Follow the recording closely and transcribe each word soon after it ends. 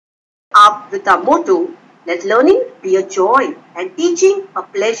up with our motto, let learning be a joy and teaching a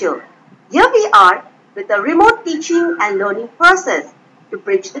pleasure. Here we are with a remote teaching and learning process to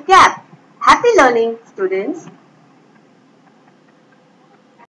bridge the gap. Happy learning, students.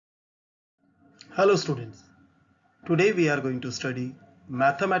 Hello students, today we are going to study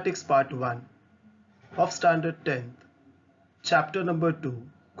Mathematics Part 1 of Standard 10th, Chapter number 2,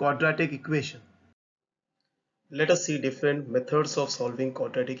 Quadratic Equation. Let us see different methods of solving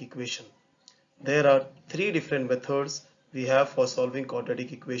quadratic equation. There are three different methods we have for solving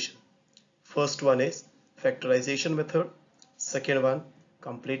quadratic equation. First one is factorization method, second one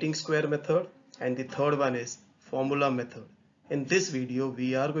completing square method, and the third one is formula method. In this video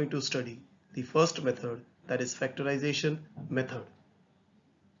we are going to study the first method, that is factorization method.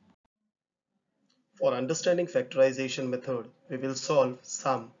 For understanding factorization method, we will solve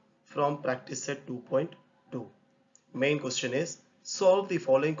sum from practice set 2.2. Main question is solve the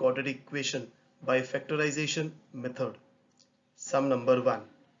following quadratic equation by factorization method. Sum number 1,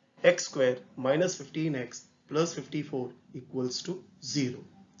 x square minus 15x plus 54 equals to 0.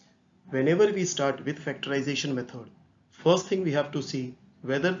 Whenever we start with factorization method, first thing we have to see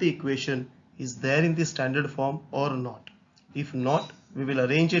whether the equation is there in the standard form or not. If not, we will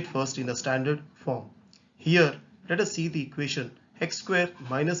arrange it first in a standard form. Here, let us see the equation x square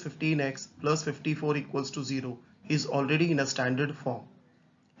minus 15x plus 54 equals to 0 is already in a standard form.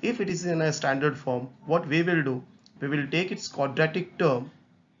 If it is in a standard form, what we will do, we will take its quadratic term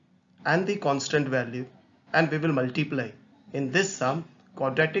and the constant value and we will multiply. In this sum,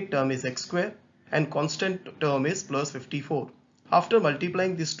 quadratic term is x square and constant term is plus 54. After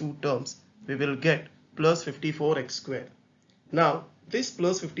multiplying these two terms, we will get plus 54x square. Now this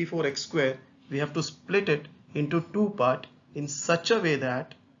plus 54x square, we have to split it into two parts in such a way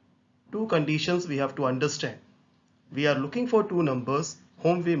that two conditions we have to understand. We are looking for two numbers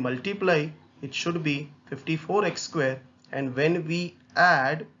whom we multiply, it should be 54x square, and when we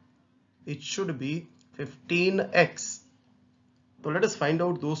add, it should be 15x. So let us find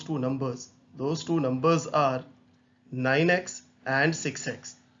out those two numbers. Those two numbers are 9x and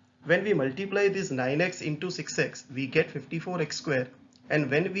 6x. When we multiply this 9x into 6x, we get 54x square, and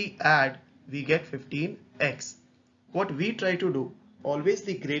when we add, we get 15x. What we try to do, always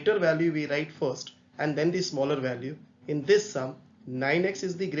the greater value we write first and then the smaller value. In this sum, 9x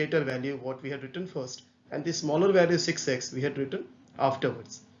is the greater value what we had written first, and the smaller value 6x we had written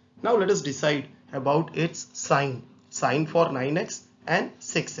afterwards. Now let us decide about its sign. Sign for 9x and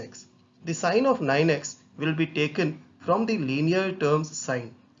 6x. The sign of 9x will be taken from the linear terms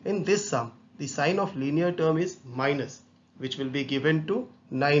sign. In this sum, the sign of linear term is minus, which will be given to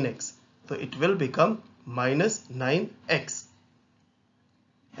 9x. So it will become minus 9x.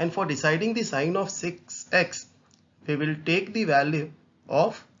 And for deciding the sign of 6x, we will take the value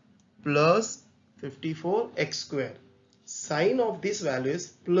of plus 54x square. Sign of this value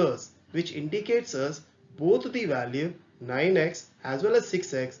is plus, which indicates us both the value 9x as well as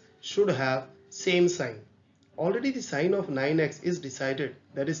 6x should have same sign. Already the sign of 9x is decided,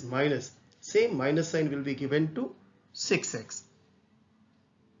 that is minus. Same minus sign will be given to 6x.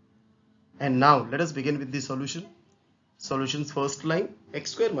 And now let us begin with the solution. Solution's first line,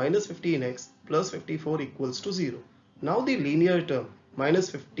 x square minus 15x plus 54 equals to 0. Now the linear term minus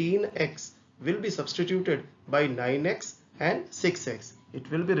 15x will be substituted by 9x and 6x.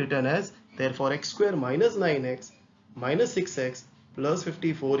 It will be written as, therefore x square minus 9x minus 6x plus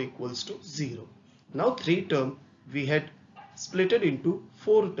 54 equals to 0. Now three term we had split it into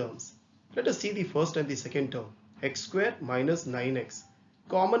four terms. Let us see the first and the second term, x square minus 9x.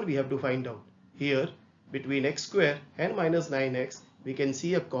 Common we have to find out. Here between x square and minus 9x, we can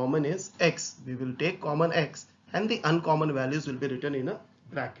see a common is x. We will take common x and the uncommon values will be written in a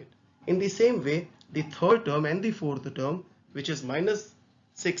bracket. In the same way, the third term and the fourth term, which is minus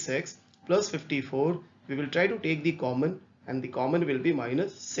 6x plus 54, we will try to take the common, and the common will be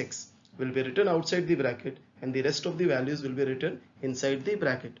minus 6. Will be written outside the bracket, and the rest of the values will be written inside the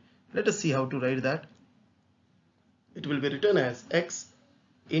bracket. Let us see how to write that. It will be written as x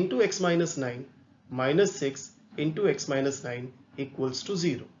into x minus 9 minus 6 into x minus 9 equals to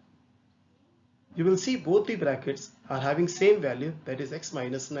 0. You will see both the brackets are having same value, that is x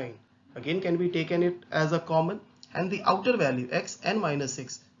minus 9. Again can be taken it as a common, and the outer value x and minus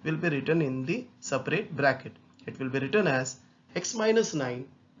 6 will be written in the separate bracket. It will be written as x minus 9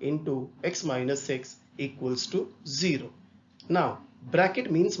 into x minus 6 equals to 0. Now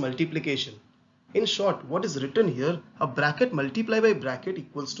bracket means multiplication. In short, what is written here, a bracket multiplied by bracket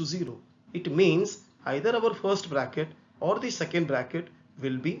equals to 0. It means either our first bracket or the second bracket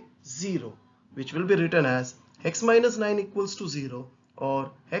will be 0, which will be written as x minus 9 equals to 0,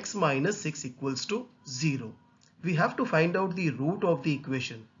 or x minus 6 equals to 0. We have to find out the root of the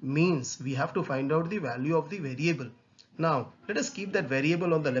equation, means we have to find out the value of the variable. Now let us keep that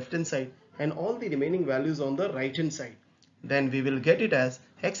variable on the left hand side and all the remaining values on the right hand side. Then we will get it as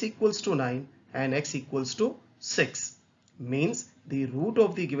x equals to 9 and x equals to 6. Means the root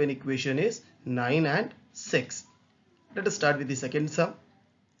of the given equation is 9 and 6. Let us start with the second sum.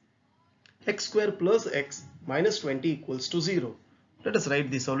 X square plus x minus 20 equals to 0. Let us write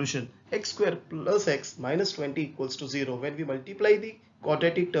the solution. X square plus x minus 20 equals to 0. When we multiply the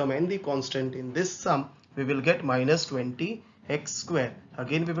quadratic term and the constant in this sum, we will get minus 20 x square.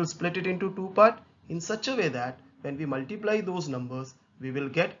 Again we will split it into two parts in such a way that when we multiply those numbers, we will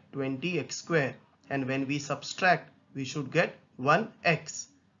get 20x square, and when we subtract, we should get 1x.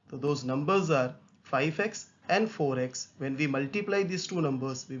 So those numbers are 5x and 4x. When we multiply these two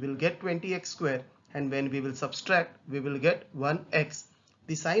numbers, we will get 20x square, and when we will subtract, we will get 1x.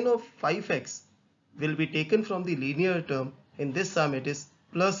 The sign of 5x will be taken from the linear term. In this sum it is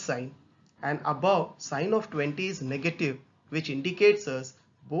plus sign, and above sign of 20 is negative, which indicates us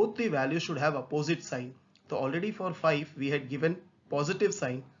both the values should have opposite sign. So already for 5 we had given positive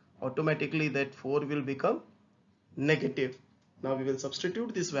sign, automatically that 4 will become negative. Now we will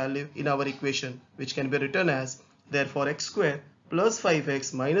substitute this value in our equation, which can be written as, therefore x square plus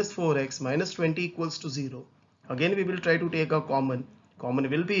 5x minus 4x minus 20 equals to 0. Again we will try to take a common. Common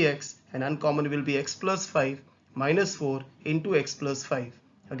will be x and uncommon will be x plus 5 minus 4 into x plus 5.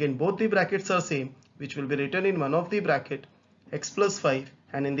 Again both the brackets are same, which will be written in one of the bracket x plus 5,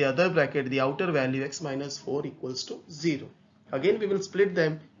 and in the other bracket the outer value x minus 4 equals to 0. Again we will split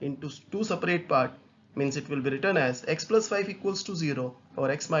them into two separate parts, means it will be written as x plus 5 equals to 0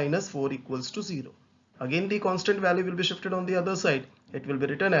 or x minus 4 equals to 0. Again the constant value will be shifted on the other side. It will be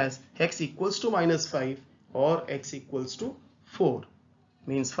written as x equals to minus 5 or x equals to 4.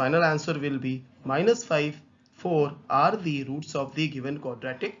 Means final answer will be minus 5, 4 are the roots of the given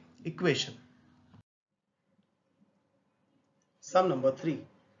quadratic equation. Sum number 3.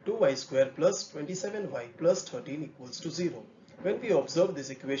 2y square plus 27y plus 13 equals to 0. When we observe this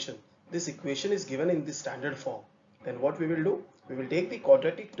equation is given in the standard form. Then what we will do? We will take the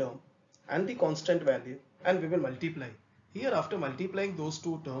quadratic term and the constant value and we will multiply. Here after multiplying those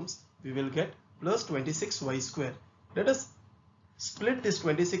two terms, we will get plus 26y square. Let us split this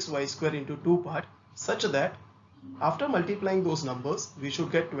 26y square into two parts such that after multiplying those numbers, we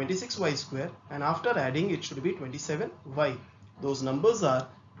should get 26y square, and after adding it should be 27y. Those numbers are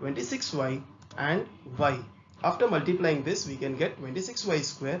 26y and y. After multiplying this, we can get 26y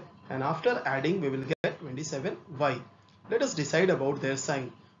square, and after adding we will get 27y. Let us decide about their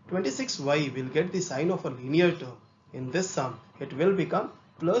sign. 26y will get the sign of a linear term. In this sum, it will become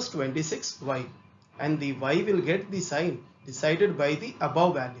plus 26y, and the y will get the sign decided by the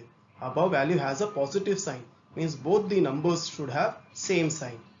above value. Above value has a positive sign, means both the numbers should have same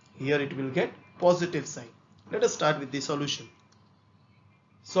sign. Here it will get positive sign. Let us start with the solution.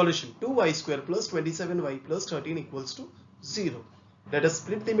 Solution: 2y square plus 27y plus 13 equals to 0. Let us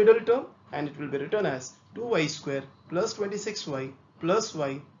split the middle term and it will be written as 2y square plus 26y plus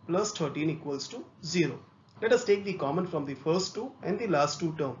y plus 13 equals to 0. Let us take the common from the first two and the last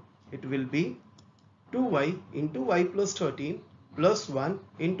two term. It will be 2y into y plus 13 plus 1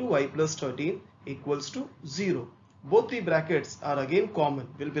 into y plus 13 equals to 0. Both the brackets are again common,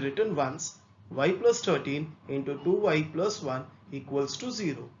 will be written once. Y plus 13 into 2y plus 1 equals to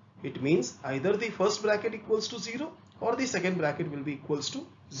 0. It means either the first bracket equals to 0 or the second bracket will be equals to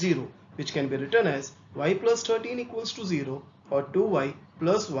 0, which can be written as y plus 13 equals to 0 or 2y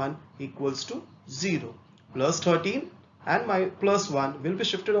plus 1 equals to 0. Plus 13 and my plus 1 will be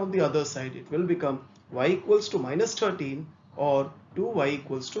shifted on the other side. It will become y equals to minus 13 or 2y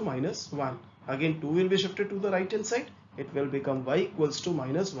equals to minus 1. Again 2 will be shifted to the right hand side. It will become y equals to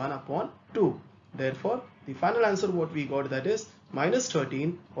minus 1 upon 2. Therefore, the final answer what we got, that is minus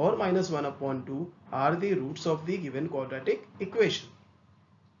 13 or minus 1 upon 2 are the roots of the given quadratic equation.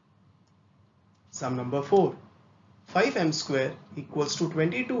 Sum number 4. 5m square equals to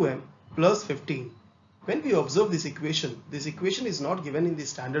 22m plus 15. When we observe this equation is not given in the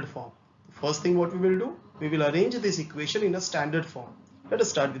standard form. The first thing what we will do, we will arrange this equation in a standard form. Let us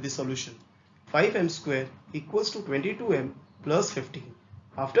start with the solution. 5m square equals to 22m plus 15.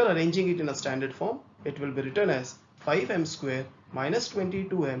 After arranging it in a standard form, it will be written as 5m square minus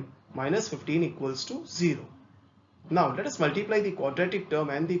 22m minus 15 equals to 0. Now let us multiply the quadratic term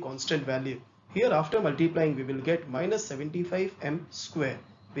and the constant value. Here after multiplying we will get minus 75m square.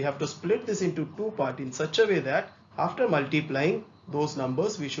 We have to split this into two parts in such a way that after multiplying those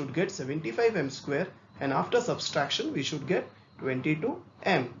numbers we should get 75m square, and after subtraction we should get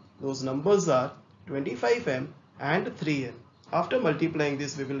 22m. Those numbers are 25m and 3m. After multiplying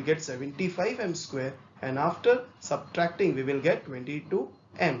this, we will get 75m square, and after subtracting we will get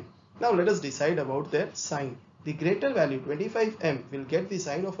 22m. Now let us decide about their sign. The greater value 25m will get the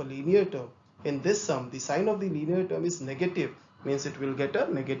sign of a linear term. In this sum, the sign of the linear term is negative, means it will get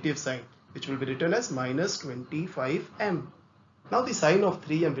a negative sign, which will be written as minus 25m. Now the sign of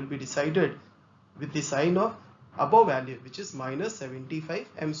 3m will be decided with the sign of above value, which is minus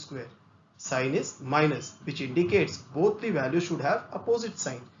 75m square. Sign is minus, which indicates both the values should have opposite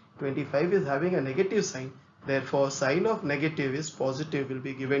sign. 25 is having a negative sign, therefore sign of negative is positive will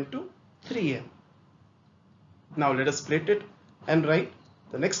be given to 3m. Now let us split it and write.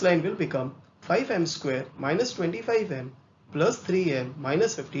 The next line will become 5m square minus 25m plus 3m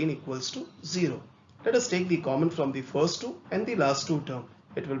minus 15 equals to 0. Let us take the common from the first two and the last two term.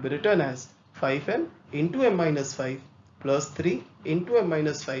 It will be written as 5m into m minus 5 plus 3 into m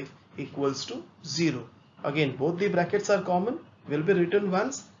minus 5 equals to 0. Again, both the brackets are common, will be written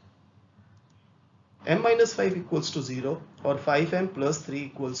once. M minus 5 equals to 0 or 5m plus 3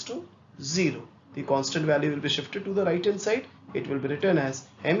 equals to 0. The constant value will be shifted to the right hand side. It will be written as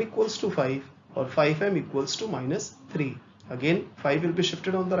m equals to 5 or 5m equals to minus 3. Again, 5 will be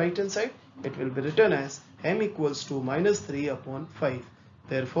shifted on the right hand side. It will be written as m equals to minus 3 upon 5.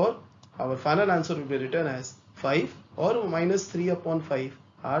 Therefore, our final answer will be written as 5 or minus 3 upon 5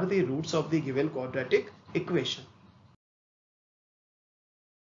 are the roots of the given quadratic equation.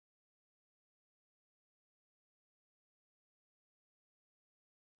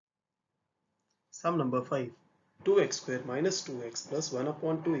 Sum number 5. 2x square minus 2x plus 1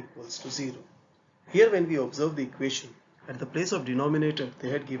 upon 2 equals to 0. Here when we observe the equation, at the place of denominator they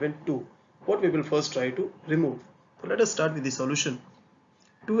had given 2. What we will first try to remove. So let us start with the solution.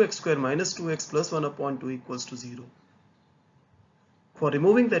 2x square minus 2x plus 1 upon 2 equals to 0. For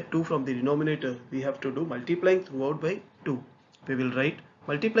removing that 2 from the denominator, we have to do multiplying throughout by 2. We will write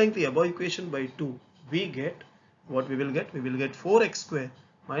multiplying the above equation by 2. We get what we will get? We will get 4x square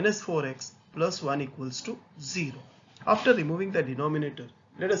minus 4x plus 1 equals to 0. After removing the denominator,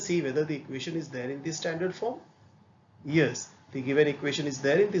 let us see whether the equation is there in the standard form. Yes, the given equation is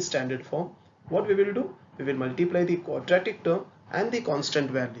there in the standard form. What we will do? We will multiply the quadratic term and the constant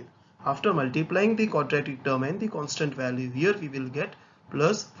value. After multiplying the quadratic term and the constant value, here we will get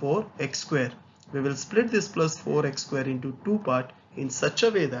plus 4x square. We will split this plus 4x square into two parts in such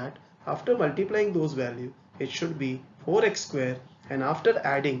a way that after multiplying those values, it should be 4x square, and after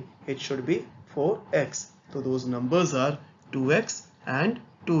adding it should be 4x. So those numbers are 2x and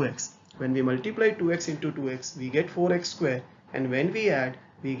 2x. When we multiply 2x into 2x, we get 4x square, and when we add,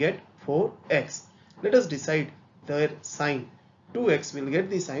 we get 4x. Let us decide their sign. 2x will get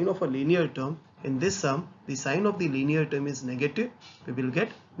the sign of a linear term. In this sum, the sign of the linear term is negative. We will get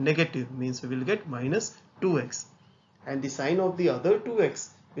negative, means we will get minus 2x. And the sign of the other 2x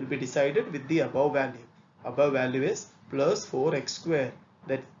will be decided with the above value. Above value is plus 4x square.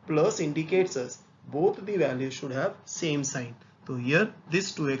 That plus indicates us both the values should have same sign. So here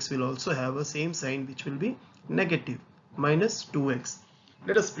this 2x will also have a same sign, which will be negative, minus 2x.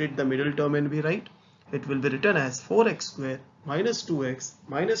 Let us split the middle term and we write. It will be written as 4x square minus 2x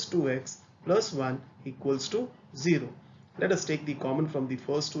plus 1 equals to 0. Let us take the common from the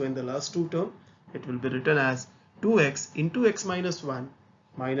first two and the last two term. It will be written as 2x into x minus 1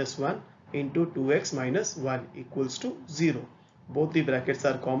 into 2x minus 1 equals to 0. Both the brackets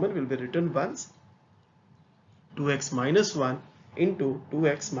are common, will be written once. 2x minus 1 into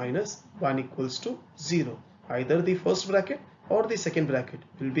 2x minus 1 equals to 0. Either the first bracket or the second bracket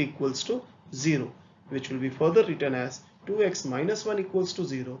will be equals to 0, which will be further written as 2x minus 1 equals to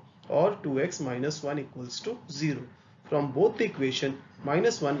 0 or 2x minus 1 equals to 0. From both the equation,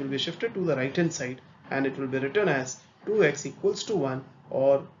 minus 1 will be shifted to the right hand side, and it will be written as 2x equals to 1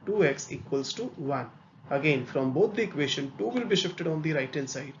 or 2x equals to 1. Again, from both the equation, 2 will be shifted on the right hand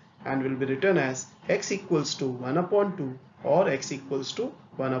side and will be written as x equals to 1 upon 2 or x equals to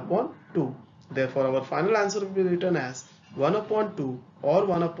 1 upon 2. Therefore, our final answer will be written as 1 upon 2 or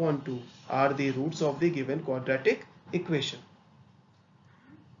 1 upon 2 are the roots of the given quadratic equation.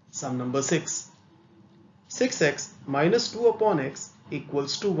 Sum number 6. 6x minus 2 upon x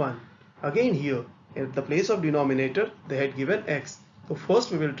equals to 1. Again here, at the place of denominator, they had given x. So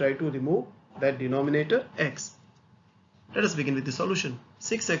first we will try to remove that denominator x. Let us begin with the solution.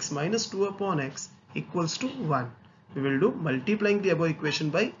 6x minus 2 upon x equals to 1. We will do multiplying the above equation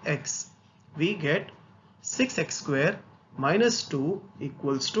by x. We get 6x square minus 2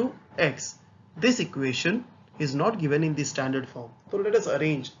 equals to x. This equation is not given in the standard form. So let us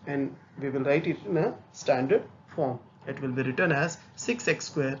arrange and we will write it in a standard form. it will be written as 6x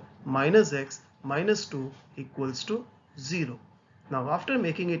square minus x minus 2 equals to 0. Now after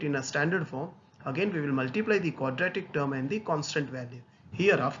making it in a standard form, again we will multiply the quadratic term and the constant value.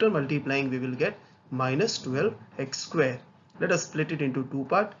 Here after multiplying we will get minus 12x square. Let us split it into two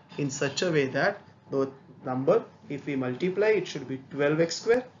parts in such a way that the number, if we multiply, it should be 12x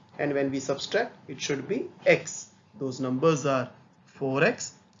square, and when we subtract it should be x. Those numbers are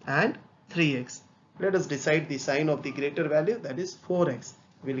 4x and 3x. Let us decide the sign of the greater value, that is 4x.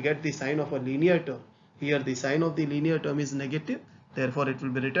 We will get the sign of a linear term. Here the sign of the linear term is negative, therefore it will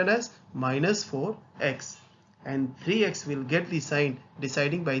be written as minus 4x. And 3x will get the sign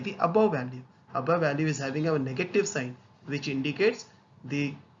deciding by the above value. Above value is having a negative sign, which indicates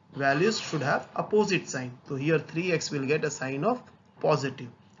the values should have opposite sign. So here 3x will get a sign of positive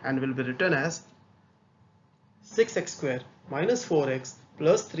and will be written as 6x square minus 4x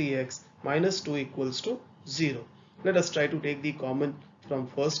plus 3x minus 2 equals to 0. Let us try to take the common from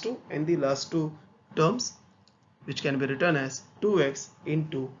first two and the last two terms, which can be written as 2x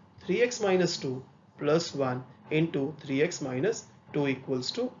into 3x minus 2 plus 1 into 3x minus 2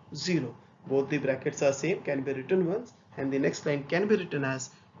 equals to 0. Both the brackets are same, can be written once, and the next line can be written as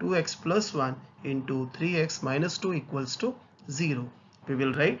 2x plus 1 into 3x minus 2 equals to 0. We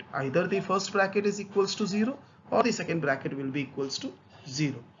will write either the first bracket is equals to 0 or the second bracket will be equals to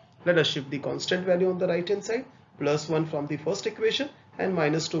 0. Let us shift the constant value on the right hand side, plus 1 from the first equation and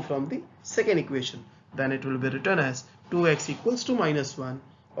minus 2 from the second equation. Then it will be written as 2x equals to minus 1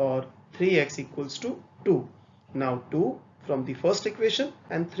 or 3x equals to 2. Now 2 from the first equation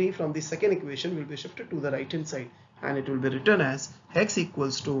and 3 from the second equation will be shifted to the right hand side, and it will be written as x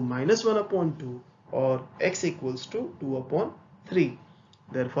equals to minus 1 upon 2 or x equals to 2 upon 3.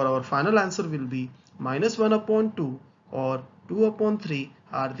 Therefore our final answer will be minus 1 upon 2 or 2 upon 3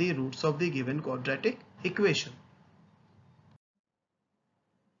 are the roots of the given quadratic equation.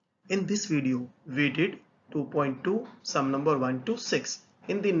 In this video, we did 2.2 sum number 1 to 6.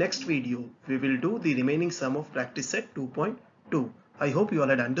 In the next video, we will do the remaining sum of practice set 2.2. I hope you all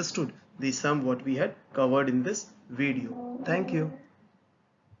had understood the sum what we had covered in this video. Thank you.